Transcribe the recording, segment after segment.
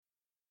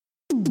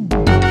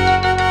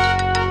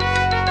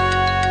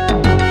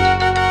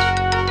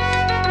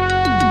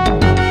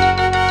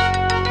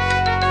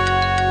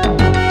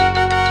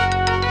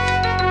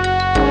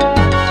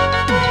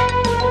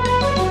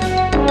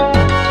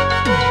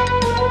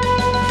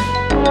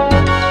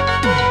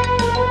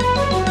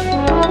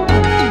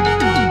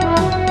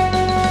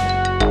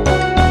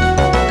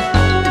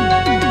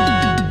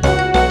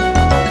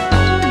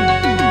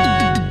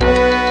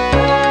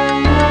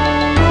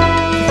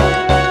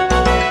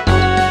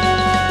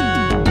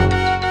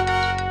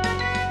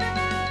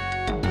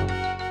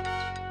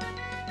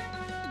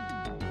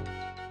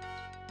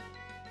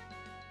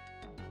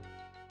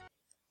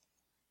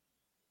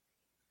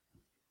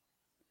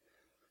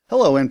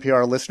Hello,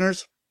 NPR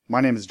listeners.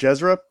 My name is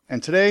Jezra,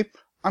 and today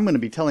I'm going to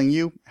be telling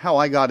you how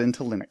I got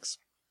into Linux.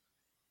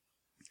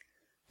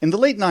 In the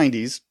late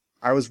 90s,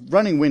 I was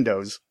running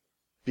Windows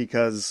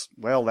because,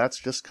 well, that's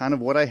just kind of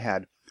what I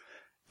had.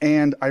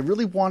 And I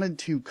really wanted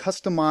to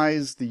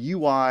customize the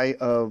UI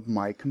of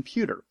my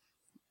computer.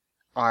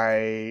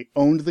 I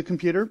owned the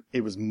computer.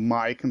 It was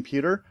my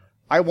computer.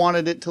 I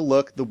wanted it to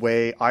look the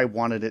way I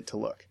wanted it to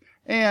look.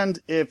 And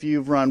if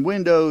you've run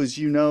Windows,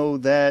 you know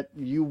that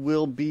you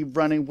will be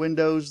running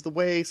Windows the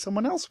way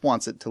someone else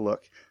wants it to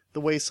look, the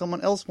way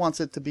someone else wants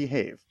it to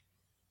behave.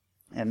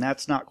 And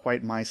that's not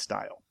quite my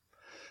style.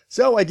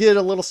 So I did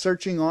a little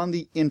searching on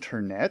the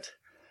internet,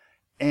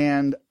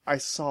 and I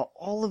saw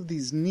all of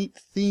these neat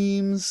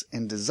themes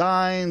and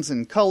designs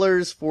and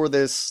colors for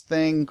this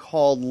thing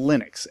called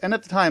Linux. And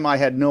at the time, I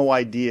had no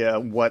idea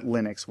what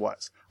Linux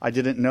was. I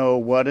didn't know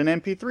what an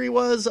MP3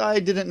 was. I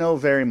didn't know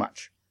very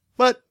much.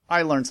 But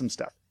I learned some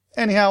stuff.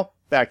 Anyhow,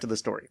 back to the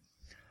story.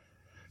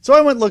 So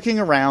I went looking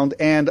around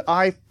and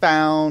I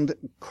found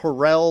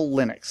Corel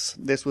Linux.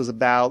 This was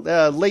about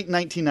late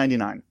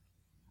 1999.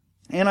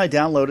 And I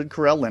downloaded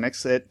Corel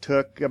Linux. It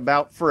took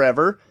about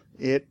forever.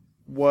 It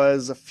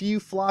was a few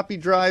floppy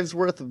drives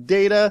worth of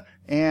data,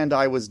 and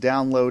I was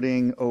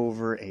downloading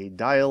over a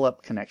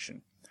dial-up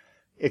connection.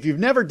 If you've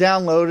never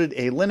downloaded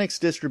a Linux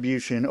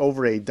distribution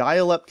over a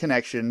dial-up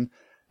connection,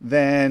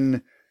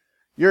 then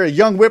you're a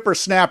young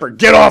whippersnapper.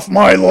 Get off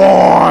my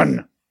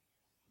lawn!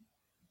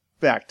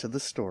 Back to the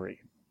story.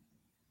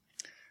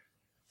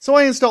 So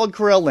I installed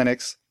Corel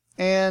Linux,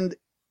 and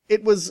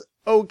it was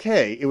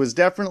okay. It was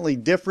definitely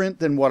different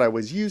than what I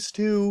was used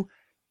to,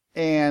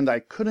 and I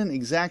couldn't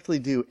exactly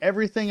do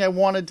everything I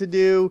wanted to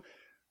do.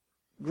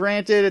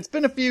 Granted, it's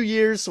been a few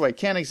years, so I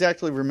can't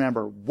exactly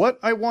remember what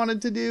I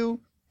wanted to do,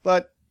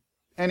 but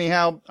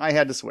anyhow, I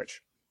had to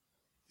switch.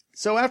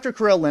 So after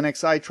Corel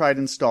Linux, I tried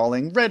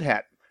installing Red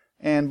Hat.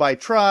 And by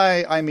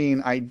try, I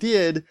mean I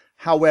did.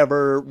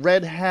 However,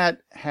 Red Hat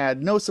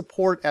had no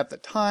support at the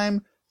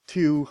time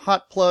to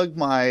hot plug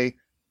my...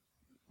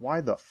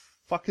 Why the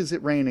fuck is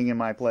it raining in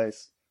my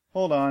place?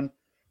 Hold on.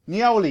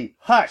 Niaoli,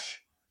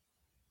 hush!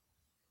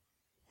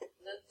 The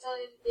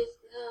time is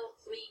now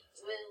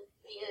 3:12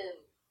 p.m.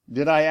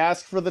 Did I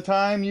ask for the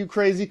time, you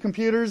crazy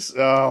computers?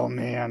 Oh,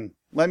 man.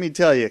 Let me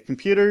tell you,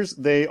 computers,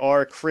 they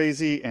are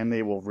crazy and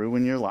they will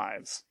ruin your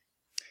lives.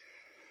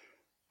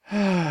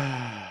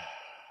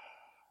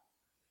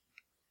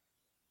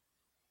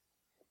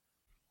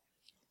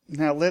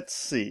 Now, let's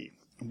see.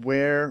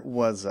 Where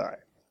was I?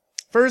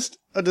 First,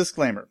 a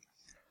disclaimer.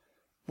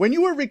 When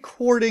you are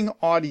recording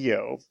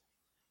audio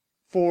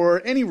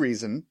for any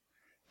reason,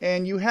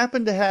 and you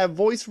happen to have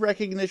voice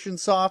recognition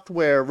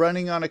software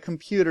running on a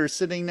computer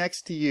sitting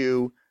next to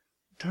you,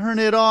 turn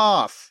it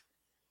off.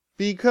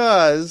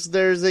 Because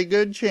there's a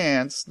good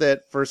chance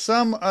that for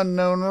some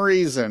unknown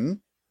reason,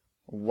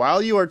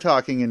 while you are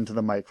talking into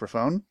the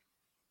microphone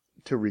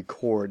to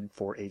record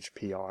for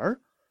HPR,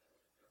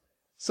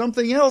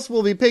 something else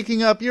will be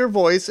picking up your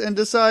voice and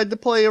decide to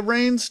play a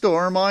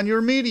rainstorm on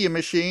your media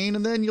machine,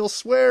 and then you'll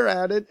swear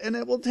at it, and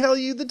it will tell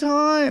you the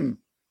time.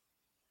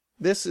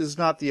 This is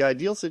not the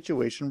ideal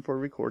situation for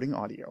recording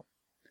audio.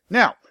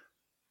 Now,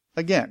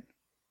 again,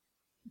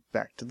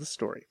 back to the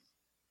story.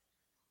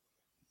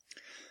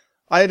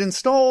 I had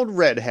installed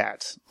Red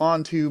Hat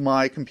onto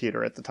my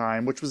computer at the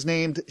time, which was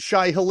named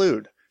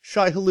Shai-Hulud.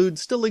 Shai-Hulud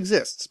still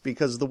exists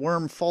because the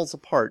worm falls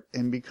apart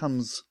and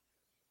becomes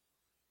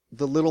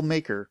the little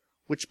maker,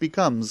 which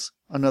becomes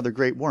another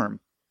great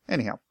worm.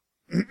 Anyhow.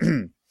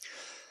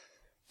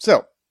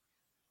 So,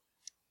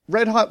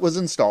 Red Hat was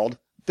installed.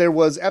 There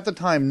was, at the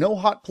time, no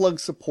hot plug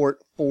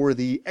support for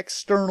the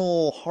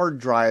external hard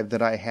drive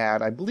that I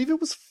had. I believe it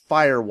was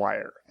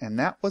FireWire, and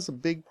that was a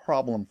big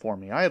problem for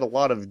me. I had a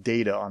lot of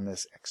data on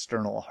this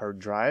external hard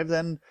drive,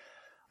 and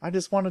I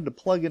just wanted to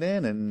plug it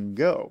in and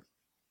go.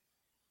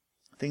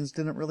 Things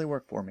didn't really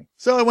work for me.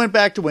 So I went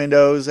back to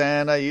Windows,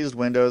 and I used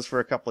Windows for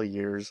a couple of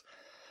years.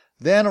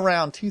 Then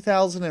around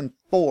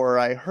 2004,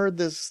 I heard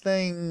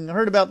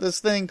about this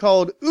thing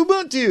called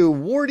Ubuntu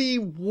Warty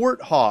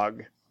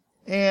Warthog.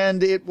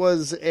 And it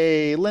was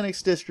a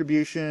Linux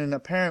distribution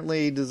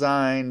apparently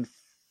designed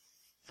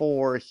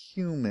for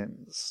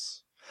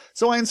humans.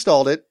 So I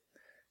installed it,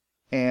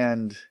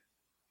 and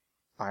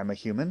I'm a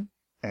human,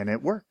 and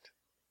it worked.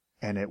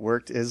 And it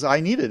worked as I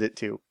needed it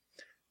to.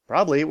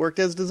 Probably it worked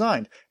as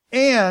designed.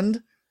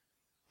 And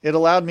it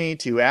allowed me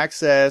to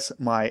access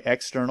my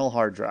external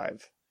hard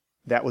drive.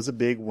 That was a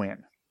big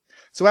win.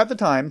 So at the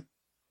time,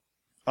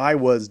 I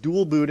was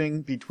dual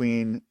booting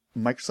between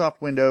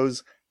Microsoft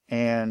Windows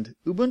and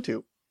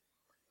Ubuntu.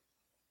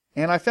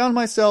 And I found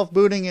myself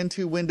booting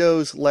into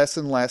Windows less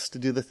and less to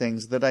do the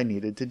things that I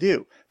needed to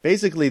do.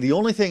 Basically, the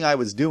only thing I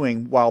was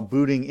doing while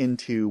booting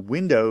into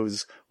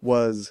Windows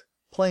was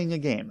playing a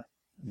game.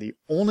 The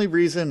only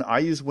reason I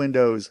used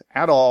Windows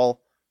at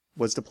all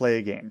was to play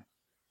a game.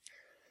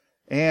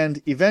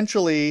 And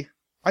eventually,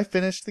 I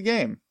finished the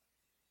game.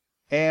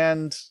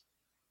 And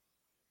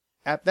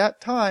at that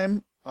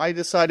time, I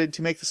decided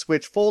to make the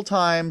switch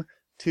full-time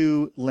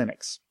to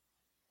Linux.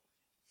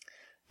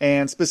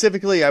 And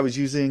specifically, I was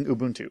using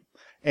Ubuntu.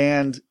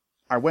 And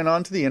I went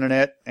onto the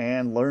internet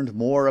and learned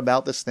more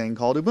about this thing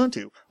called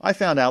Ubuntu. I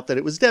found out that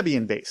it was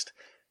Debian-based.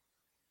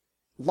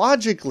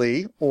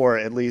 Logically, or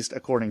at least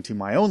according to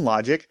my own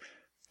logic,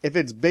 if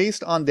it's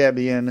based on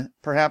Debian,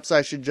 perhaps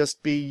I should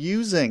just be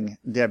using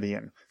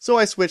Debian. So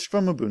I switched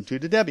from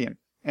Ubuntu to Debian.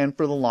 And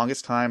for the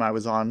longest time, I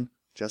was on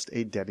just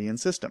a Debian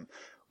system.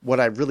 What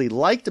I really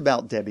liked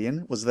about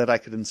Debian was that I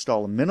could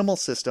install a minimal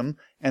system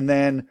and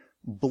then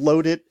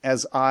bloat it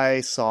as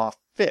I saw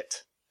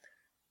fit.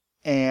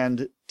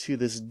 And to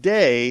this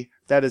day,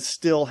 that is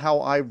still how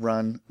I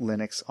run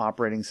Linux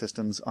operating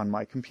systems on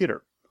my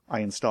computer. I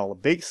install a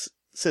base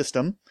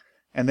system,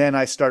 and then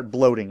I start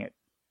bloating it,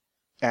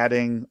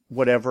 adding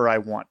whatever I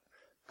want.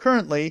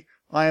 Currently,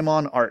 I am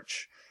on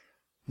Arch.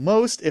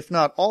 Most, if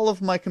not all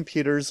of my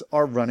computers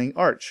are running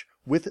Arch,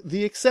 with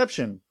the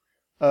exception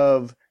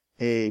of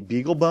a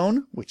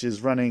BeagleBone, which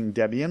is running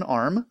Debian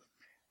ARM,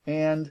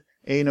 and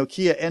a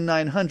Nokia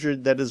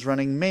N900 that is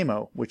running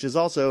Maemo, which is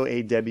also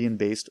a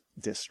Debian-based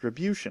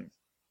distribution.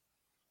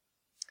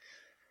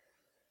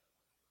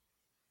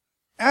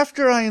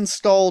 After I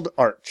installed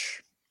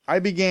Arch, I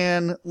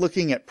began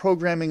looking at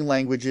programming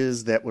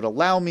languages that would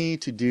allow me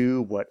to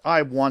do what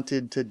I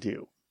wanted to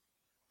do.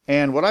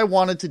 And what I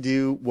wanted to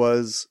do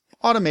was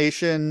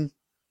automation,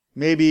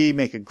 maybe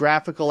make a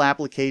graphical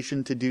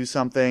application to do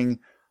something.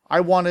 I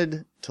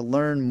wanted to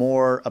learn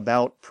more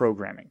about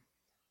programming.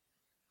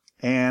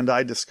 And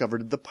I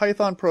discovered the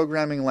Python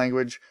programming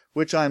language,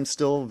 which I'm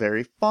still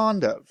very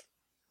fond of.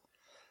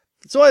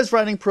 So I was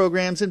writing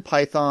programs in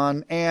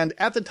Python, and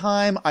at the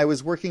time I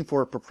was working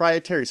for a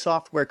proprietary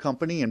software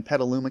company in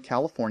Petaluma,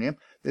 California.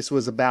 This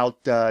was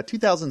about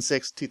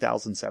 2006,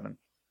 2007.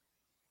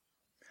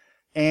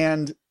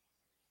 And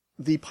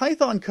the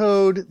Python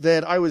code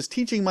that I was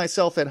teaching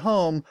myself at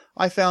home,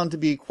 I found to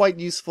be quite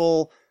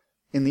useful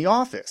in the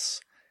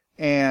office.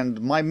 And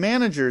my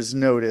managers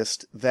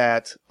noticed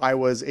that I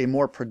was a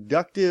more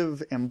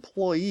productive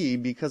employee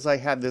because I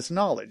had this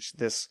knowledge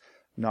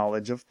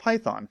of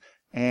Python.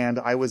 And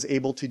I was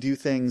able to do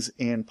things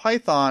in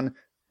Python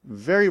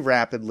very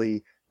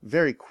rapidly,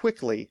 very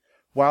quickly,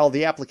 while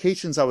the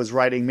applications I was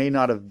writing may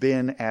not have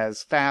been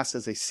as fast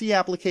as a C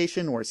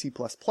application or a C++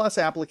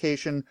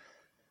 application.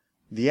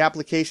 The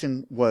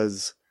application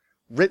was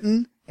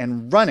written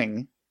and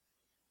running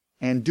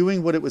and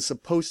doing what it was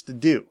supposed to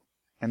do.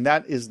 And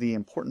that is the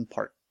important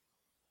part.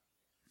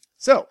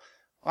 So,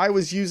 I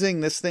was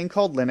using this thing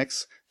called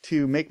Linux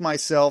to make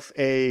myself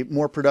a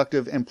more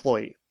productive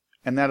employee.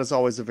 And that is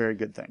always a very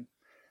good thing.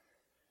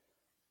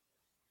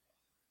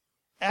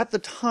 At the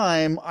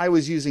time, I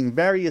was using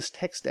various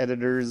text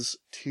editors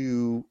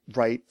to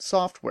write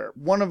software.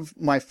 One of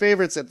my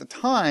favorites at the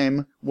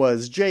time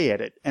was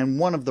JEdit. And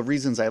one of the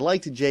reasons I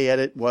liked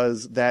JEdit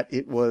was that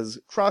it was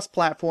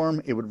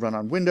cross-platform. It would run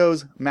on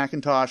Windows,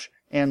 Macintosh,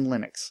 and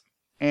Linux.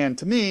 And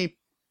to me,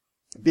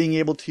 being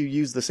able to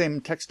use the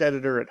same text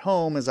editor at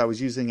home as I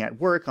was using at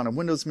work on a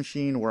Windows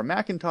machine or a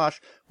Macintosh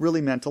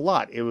really meant a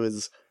lot. It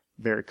was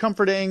very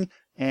comforting,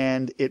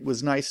 and it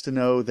was nice to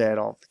know that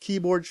all the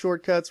keyboard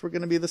shortcuts were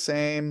going to be the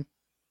same,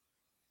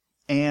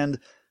 and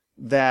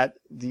that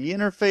the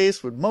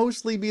interface would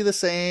mostly be the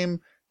same,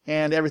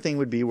 and everything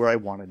would be where I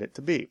wanted it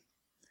to be.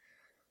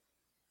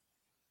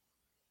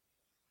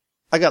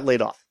 I got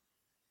laid off.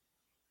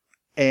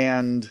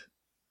 And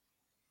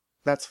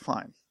that's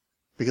fine,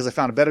 because I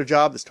found a better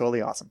job that's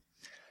totally awesome.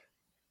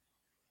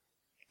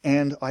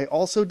 And I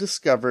also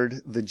discovered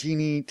the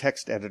Genie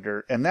text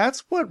editor, and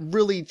that's what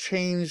really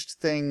changed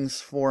things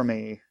for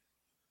me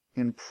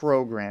in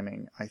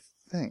programming, I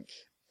think.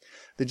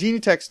 The Genie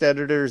text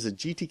editor is a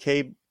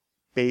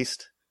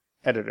GTK-based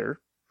editor,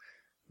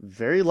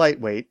 very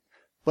lightweight,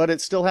 but it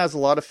still has a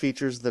lot of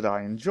features that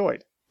I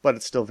enjoyed. But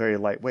it's still very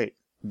lightweight.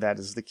 That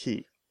is the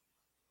key.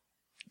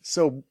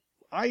 So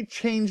I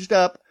changed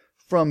up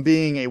from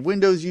being a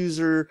Windows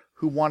user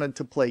who wanted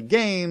to play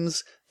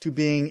games to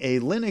being a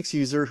Linux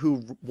user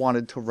who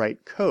wanted to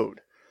write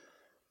code.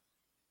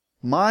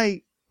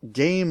 My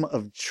game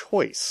of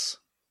choice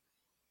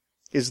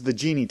is the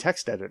Genie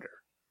text editor.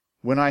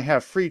 When I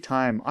have free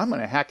time, I'm going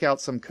to hack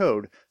out some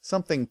code,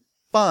 something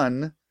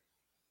fun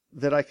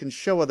that I can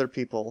show other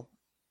people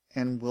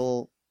and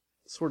will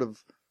sort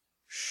of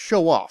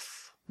show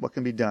off what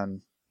can be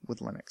done with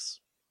Linux.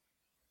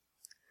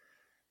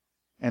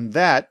 And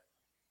that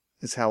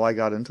is how I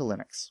got into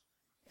Linux,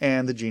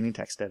 and the Genie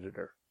text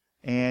editor,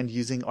 and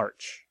using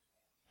Arch,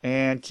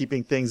 and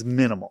keeping things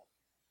minimal.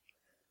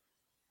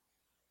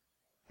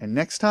 And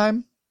next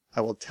time,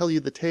 I will tell you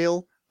the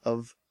tale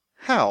of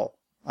how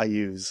I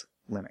use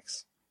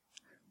Linux.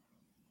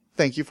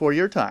 Thank you for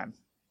your time.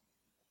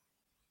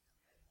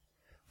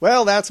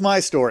 Well, that's my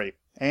story,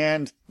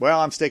 and,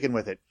 well, I'm sticking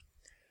with it.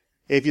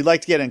 If you'd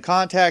like to get in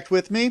contact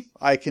with me,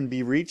 I can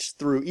be reached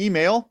through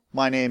email.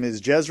 My name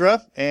is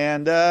Jezra,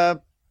 and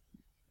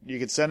you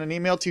can send an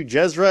email to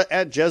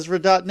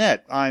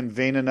jezra@jezra.net. I'm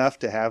vain enough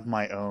to have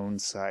my own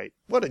site.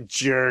 What a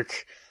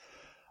jerk.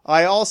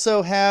 I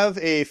also have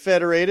a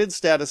federated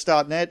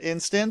status.net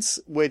instance,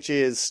 which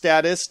is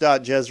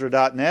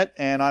status.jezra.net,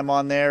 and I'm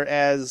on there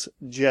as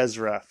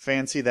Jezra.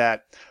 Fancy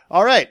that.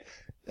 All right.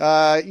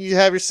 You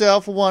have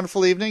yourself a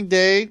wonderful evening,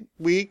 day,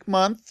 week,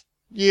 month,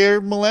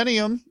 year,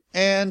 millennium,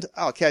 and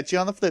I'll catch you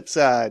on the flip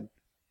side.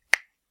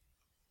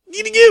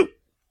 Giddy-goo!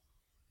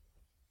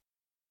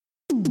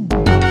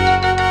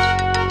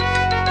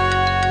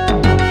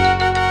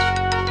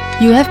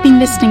 You have been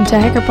listening to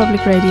Hacker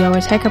Public Radio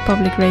at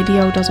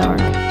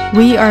hackerpublicradio.org.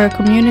 We are a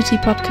community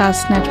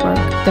podcast network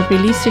that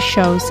releases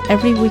shows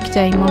every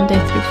weekday, Monday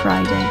through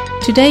Friday.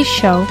 Today's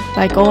show,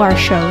 like all our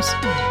shows,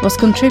 was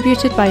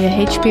contributed by a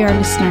HPR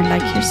listener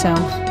like yourself.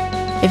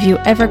 If you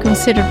ever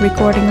considered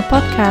recording a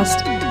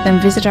podcast, then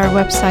visit our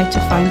website to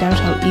find out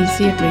how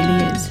easy it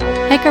really is.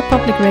 Hacker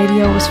Public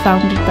Radio was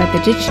founded by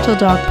the Digital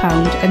Dog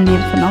Pound and the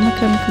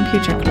Infonomicon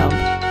Computer Club.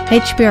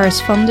 HPR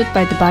is funded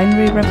by the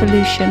Binary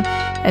Revolution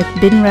at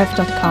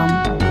binrev.com.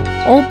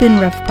 All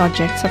BinRev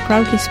projects are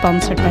proudly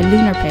sponsored by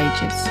Lunar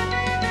Pages.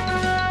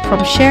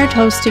 From shared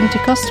hosting to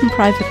custom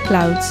private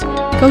clouds,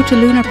 go to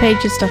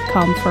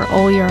lunarpages.com for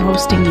all your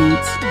hosting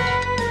needs.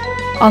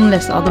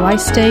 Unless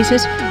otherwise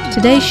stated,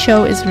 today's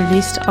show is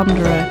released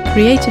under a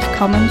Creative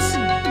Commons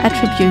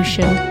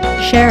Attribution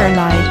Share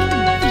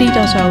Alike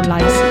 3.0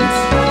 license.